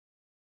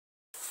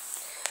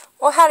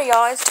Well, howdy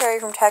y'all, it's Terry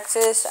from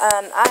Texas.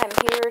 I am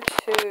here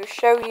to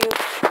show you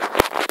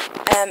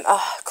a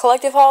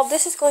collective haul.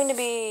 This is going to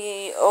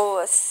be,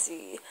 let's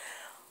see,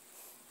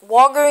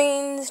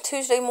 Walgreens,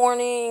 Tuesday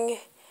morning,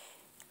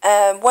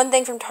 one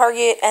thing from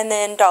Target, and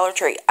then Dollar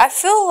Tree. I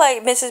feel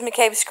like Mrs.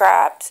 McCabe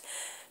scraps,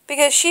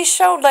 because she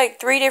showed like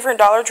 3 different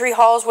Dollar Tree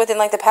hauls within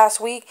like the past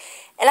week,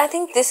 and I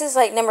think this is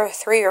like number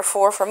 3 or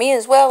 4 for me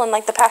as well in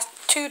like the past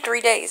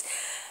 2-3 days.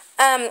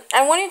 I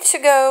wanted to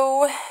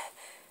go...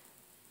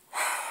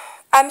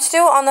 I'm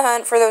still on the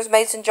hunt for those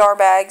mason jar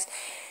bags.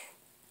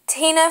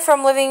 Tina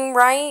from Living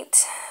Right,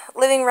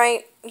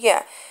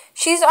 yeah.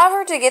 She's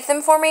offered to get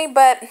them for me,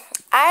 but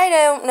I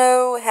don't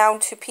know how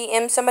to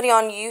PM somebody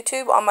on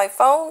YouTube on my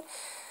phone.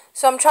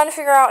 So I'm trying to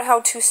figure out how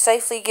to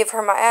safely give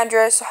her my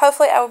address. So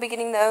hopefully I will be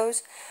getting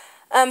those.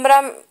 But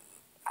I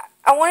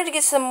wanted to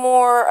get some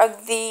more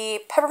of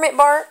the peppermint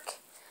bark.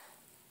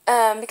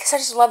 Because I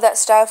just love that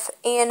stuff.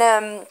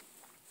 And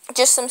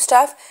just some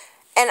stuff.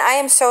 And I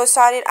am so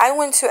excited. I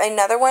went to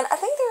another one. I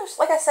think there's,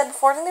 like I said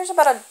before, I think there's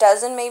about a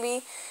dozen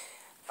maybe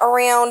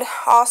around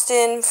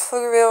Austin,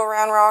 Pflugerville,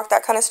 Round Rock,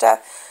 that kind of stuff.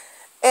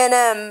 And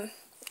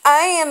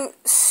I am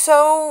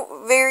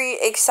so very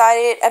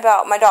excited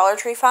about my Dollar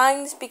Tree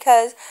finds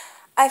because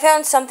I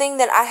found something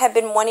that I have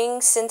been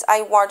wanting since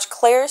I watched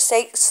Claire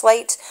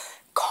Slate's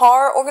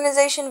car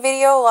organization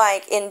video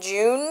like in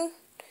June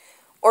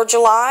or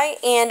July.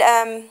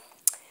 And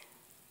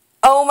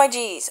oh my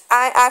geez,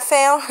 I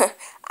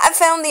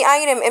found the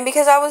item, and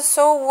because I was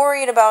so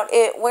worried about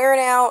it wearing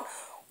out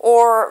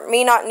or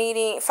me not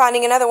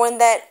finding another one,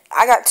 that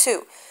I got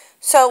 2.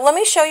 So let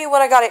me show you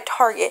what I got at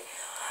Target.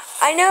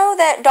 I know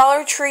that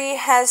Dollar Tree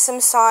has some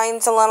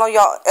signs along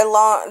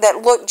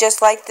that look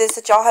just like this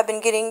that y'all have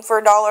been getting for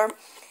 $1.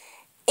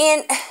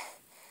 And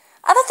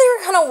I thought they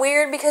were kind of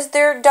weird because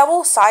they're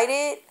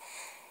double-sided.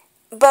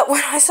 But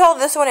when I saw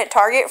this one at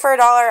Target for $1,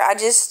 I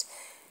just...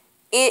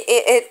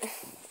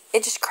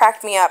 It just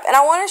cracked me up. And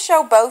I want to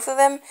show both of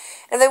them.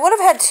 If they would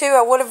have had 2,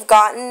 I would have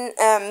gotten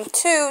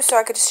 2 so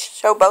I could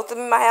show both of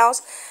them in my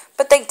house.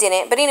 But they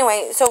didn't. But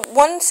anyway, so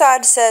one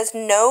side says,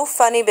 no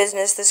funny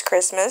business this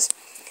Christmas.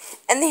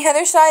 And the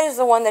other side is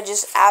the one that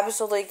just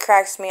absolutely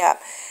cracks me up.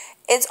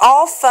 It's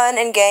all fun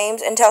and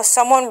games until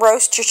someone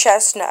roasts your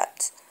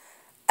chestnuts.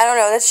 I don't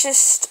know, that's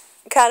just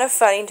kind of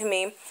funny to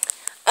me.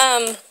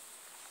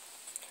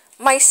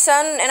 My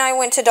son and I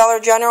went to Dollar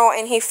General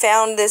and he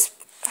found this,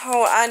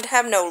 I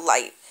have no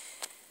light.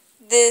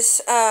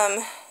 This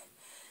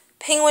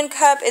penguin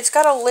cup. It's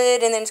got a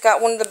lid and then it's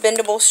got one of the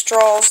bendable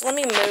straws. Let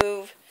me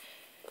move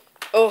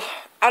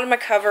out of my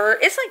cover.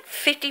 It's like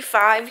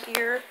 55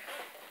 here,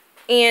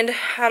 and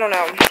I don't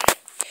know.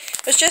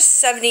 It was just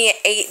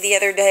 78 the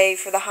other day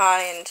for the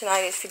high, and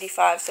tonight is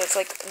 55, so it's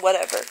like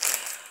whatever.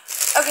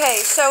 Okay,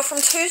 so from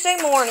Tuesday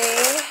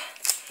morning,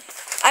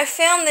 I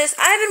found this.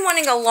 I've been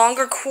wanting a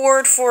longer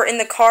cord for in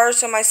the car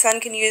so my son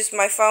can use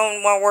my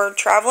phone while we're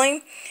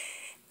traveling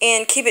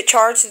and keep it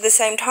charged at the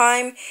same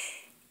time.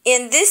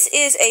 And this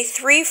is a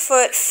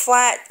 3-foot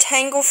flat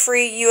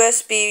tangle-free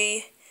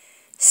USB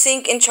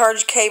sync and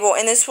charge cable.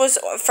 And this was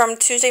from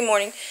Tuesday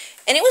morning.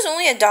 And it was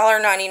only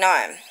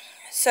 $1.99.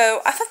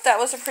 So I thought that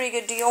was a pretty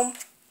good deal.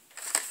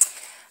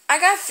 I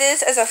got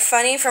this as a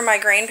funny for my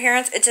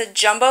grandparents. It's a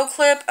jumbo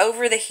clip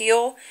over the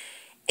heel.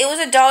 It was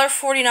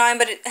 $1.49,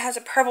 but it has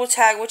a purple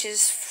tag, which is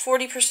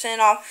 40%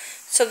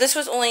 off. So this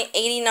was only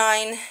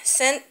 89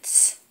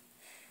 cents.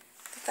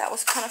 That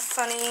was kind of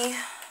funny.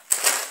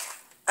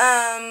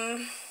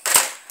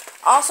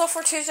 Also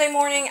for Tuesday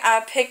morning,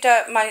 I picked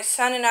up, my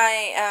son and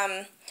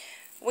I,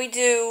 we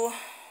get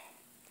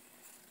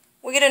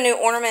a new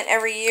ornament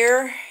every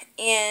year,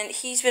 and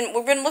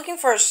we've been looking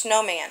for a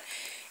snowman.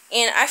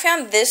 And I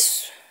found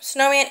this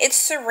snowman. It's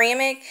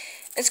ceramic.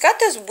 It's got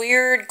this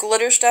weird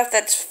glitter stuff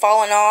that's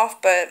fallen off,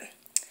 but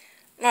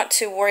I'm not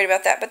too worried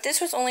about that. But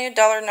this was only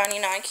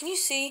 $1.99. Can you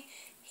see?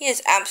 He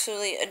is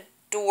absolutely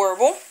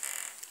adorable.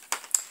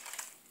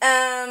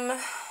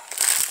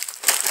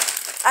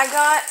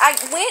 I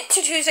went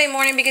to Tuesday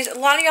morning because a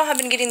lot of y'all have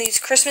been getting these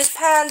Christmas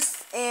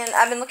pads, and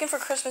I've been looking for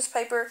Christmas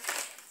paper,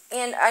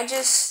 and I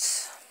didn't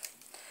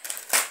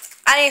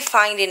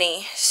find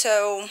any,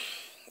 so,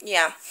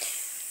 yeah.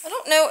 I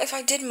don't know if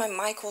I did my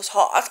Michaels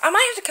haul. I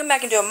might have to come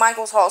back and do a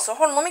Michaels haul, so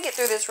hold on, let me get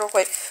through this real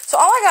quick. So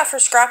all I got for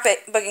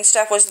scrapbooking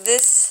stuff was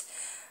this,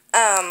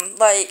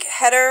 like,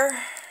 header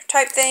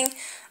type thing.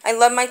 I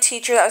love my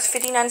teacher. That was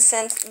 59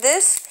 cents.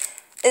 This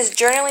is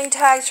journaling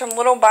tags from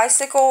Little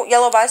Bicycle,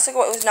 Yellow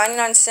Bicycle. It was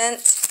 99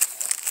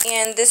 cents.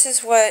 And this is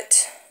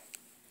what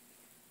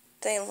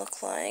they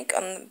look like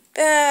on the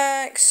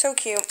back. So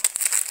cute.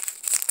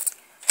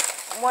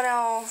 What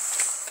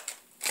else?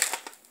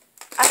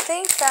 I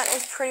think that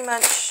is pretty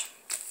much...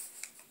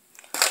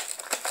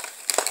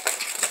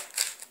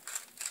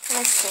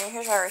 Let's see.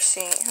 Here's our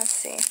receipt. Let's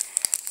see.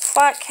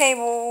 Flat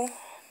cable.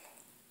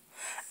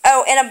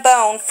 Oh, and a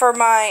bone for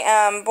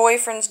my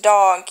boyfriend's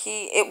dog.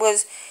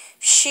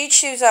 She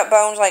chews up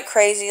bones like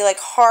crazy, like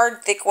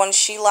hard, thick ones.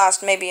 She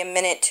lasts maybe a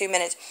minute, 2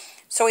 minutes.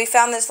 So we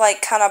found this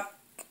like kind of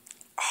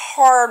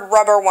hard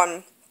rubber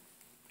one.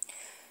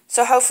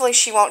 So hopefully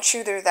she won't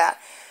chew through that.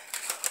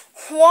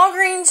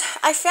 Walgreens,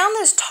 I found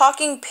this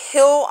talking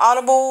pill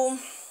audible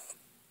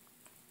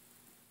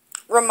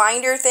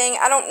reminder thing.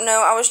 I don't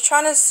know. I was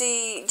trying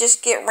to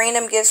just get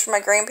random gifts for my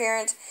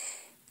grandparents.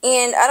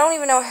 And I don't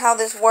even know how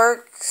this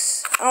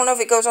works. I don't know if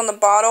it goes on the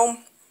bottle.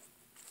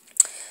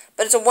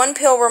 But it's a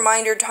 1-pill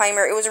reminder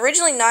timer. It was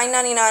originally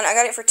 $9.99. I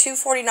got it for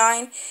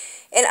 $2.49.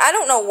 And I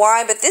don't know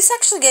why, but this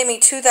actually gave me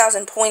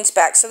 2,000 points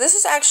back. So this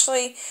is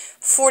actually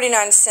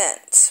 49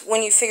 cents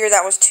when you figure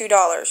that was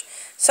 $2.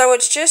 So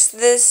it's just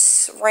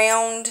this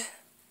round.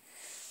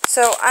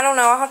 So I don't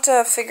know. I'll have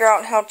to figure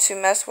out how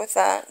to mess with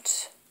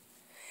that.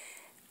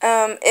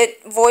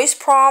 It voice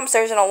prompts.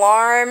 There's an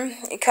alarm.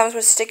 It comes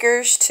with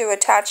stickers to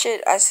attach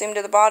it, I assume,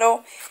 to the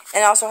bottle.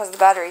 And it also has the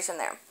batteries in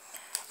there.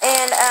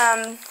 And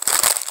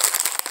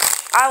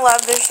I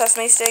love their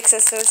sesame sticks.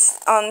 This is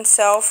on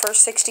sale for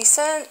 60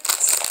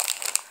 cents.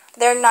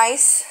 They're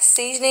nice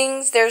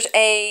seasonings. There's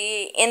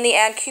a in the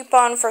ad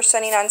coupon for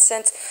 79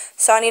 cents.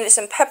 So I needed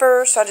some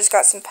pepper, so I just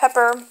got some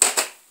pepper.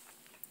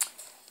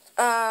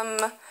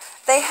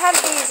 They had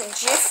these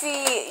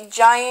Jiffy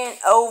giant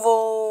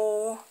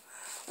oval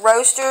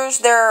roasters.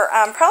 They're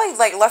probably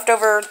like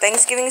leftover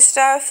Thanksgiving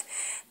stuff.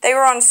 They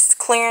were on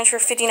clearance for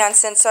 59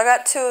 cents. So I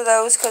got 2 of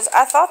those because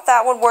I thought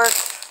that would work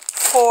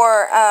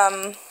for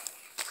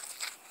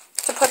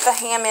to put the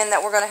ham in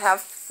that we're going to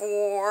have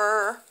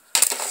for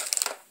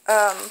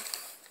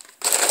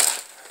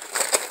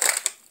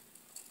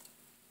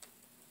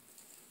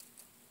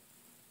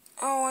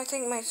oh, I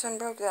think my son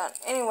broke that.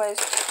 Anyways,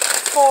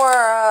 for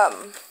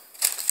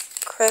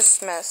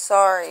Christmas,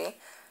 sorry.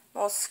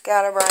 Little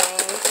scatterbrained.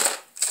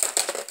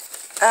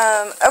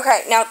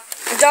 Okay, now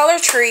Dollar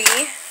Tree.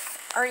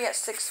 Already at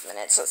 6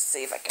 minutes. Let's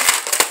see if I can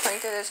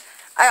point to this.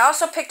 I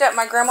also picked up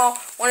my grandma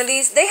one of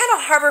these. They had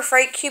a Harbor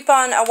Freight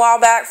coupon a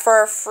while back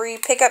for a free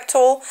pickup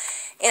tool.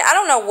 And I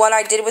don't know what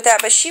I did with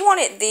that, but she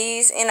wanted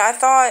these. And I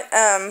thought,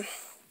 I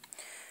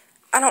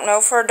don't know,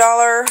 for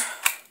 $1,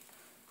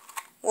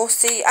 we'll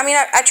see. I mean,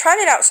 I tried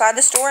it outside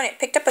the store and it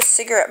picked up a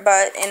cigarette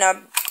butt in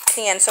a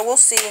can. So we'll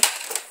see.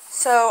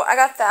 So I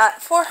got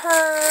that for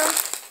her.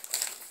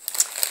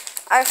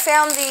 I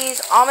found these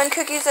almond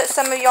cookies that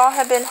some of y'all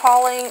have been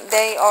hauling.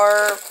 They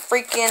are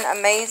freaking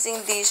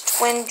amazing. These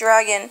Twin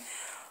Dragon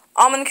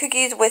almond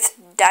cookies with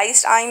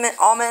diced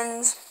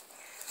almonds.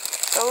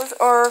 Those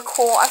are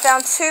cool. I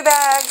found 2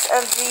 bags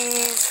of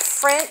these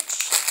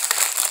French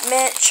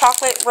mint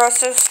chocolate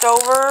Russo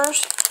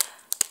Stovers.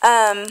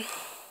 I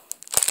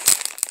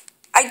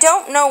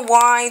don't know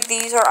why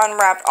these are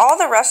unwrapped. All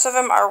the rest of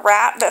them are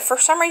wrapped, but for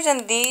some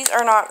reason these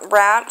are not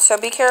wrapped. So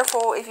be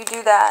careful if you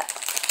do that.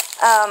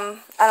 I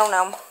don't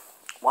know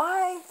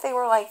why they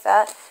were like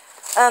that.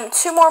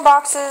 2 more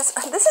boxes.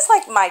 This is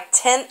like my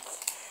 10th,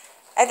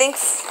 I think,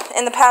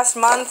 in the past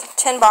month.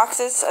 10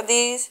 boxes of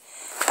these.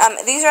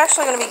 These are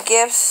actually going to be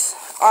gifts.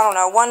 I don't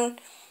know.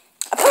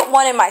 I put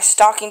one in my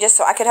stocking just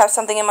so I could have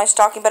something in my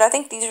stocking. But I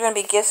think these are going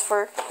to be gifts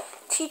for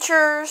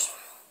teachers.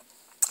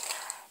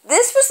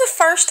 This was the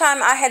first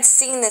time I had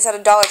seen this at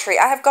a Dollar Tree.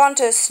 I have gone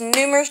to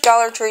numerous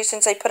Dollar Trees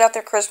since they put out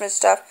their Christmas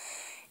stuff.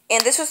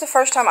 And this was the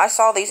first time I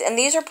saw these. And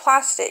these are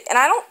plastic. And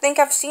I don't think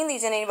I've seen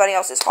these in anybody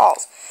else's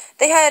hauls.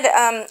 They had,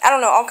 I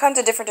don't know, all kinds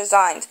of different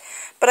designs.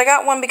 But I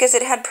got one because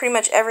it had pretty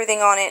much everything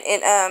on it.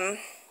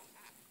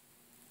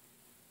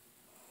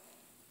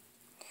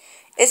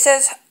 It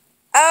says,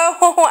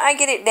 oh, I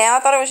get it now.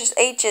 I thought it was just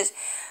H's.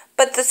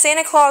 But the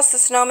Santa Claus, the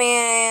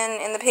snowman,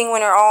 and the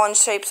penguin are all in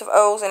shapes of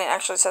O's. And it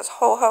actually says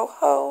ho, ho,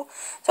 ho.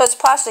 So it's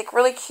plastic.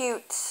 Really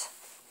cute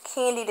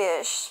candy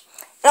dish.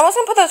 And I was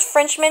going to put those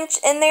French mints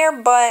in there,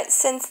 but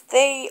since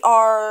they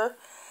are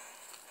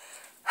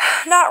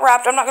not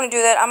wrapped, I'm not going to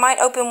do that. I might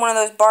open one of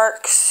those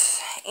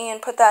barks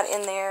and put that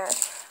in there.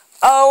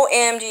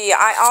 OMG.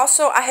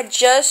 I had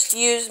just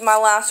used my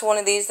last one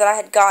of these that I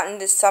had gotten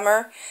this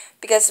summer.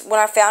 Because when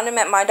I found them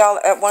at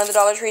one of the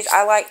Dollar Trees,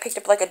 I picked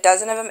up like a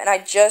dozen of them, and I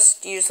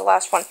just used the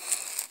last one.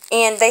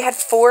 And they had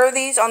 4 of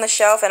these on the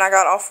shelf, and I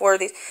got all 4 of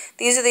these.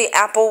 These are the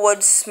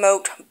Applewood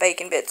smoked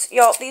bacon bits.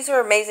 Y'all, these are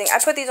amazing. I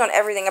put these on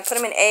everything. I put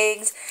them in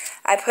eggs.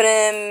 I put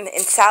them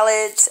in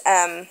salads.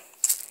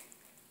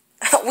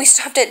 We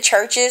stopped at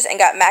Church's and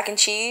got mac and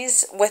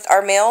cheese with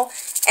our meal.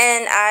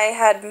 And I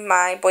had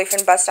my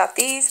boyfriend bust out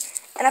these,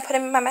 and I put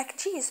them in my mac and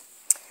cheese.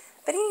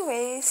 But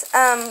anyways,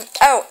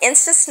 oh,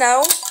 Insta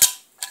Snow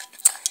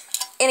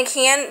in a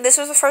can. This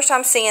was the first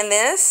time seeing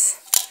this.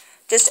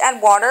 Just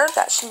add water.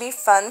 That should be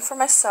fun for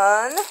my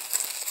son.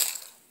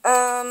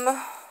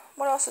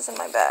 What else is in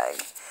my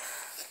bag?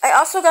 I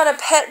also got a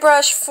pet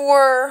brush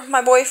for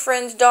my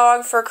boyfriend's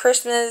dog for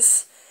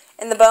Christmas.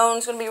 And the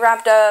bone's going to be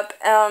wrapped up.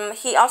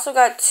 He also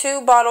got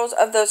 2 bottles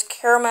of those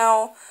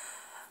caramel,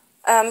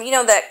 you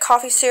know, that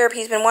coffee syrup.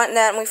 He's been wanting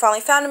that, and we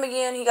finally found him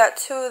again. He got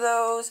 2 of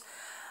those.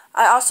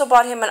 I also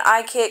bought him an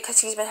eye kit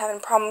because he's been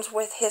having problems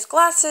with his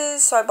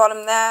glasses. So I bought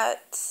him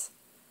that.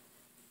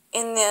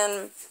 And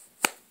then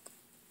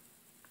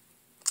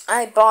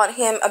I bought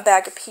him a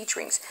bag of peach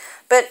rings.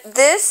 But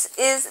this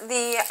is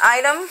the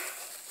item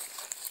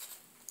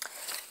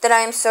that I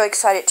am so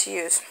excited to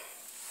use.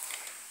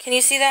 Can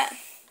you see that?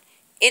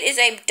 It is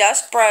a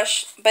dust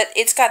brush, but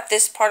it's got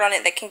this part on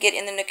it that can get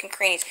in the nook and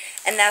crannies,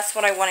 and that's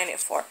what I wanted it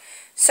for.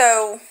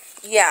 So,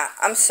 yeah,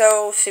 I'm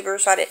so super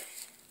excited.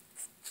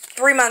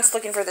 3 months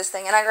looking for this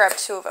thing, and I grabbed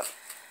 2 of them.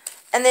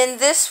 And then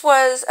this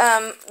was,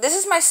 this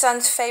is my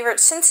son's favorite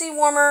Scentsy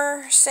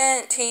warmer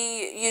scent.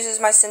 He uses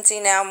my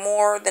Scentsy now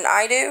more than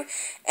I do,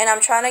 and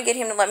I'm trying to get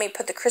him to let me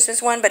put the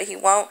Christmas one, but he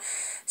won't.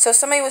 So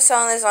somebody was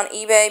selling this on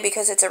eBay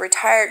because it's a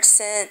retired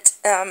scent,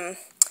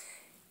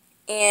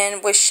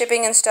 and with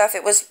shipping and stuff,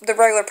 it was the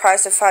regular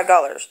price of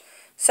 $5.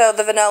 So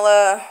the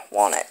vanilla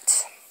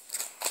walnut.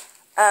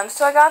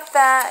 So I got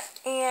that,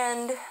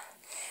 and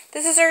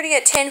this is already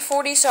at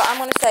 10:40, so I'm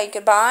going to say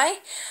goodbye.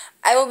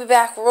 I will be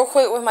back real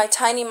quick with my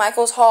Tiny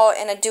Michaels haul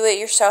and a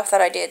do-it-yourself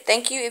that I did.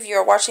 Thank you if you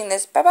are watching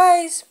this.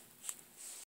 Bye-byes.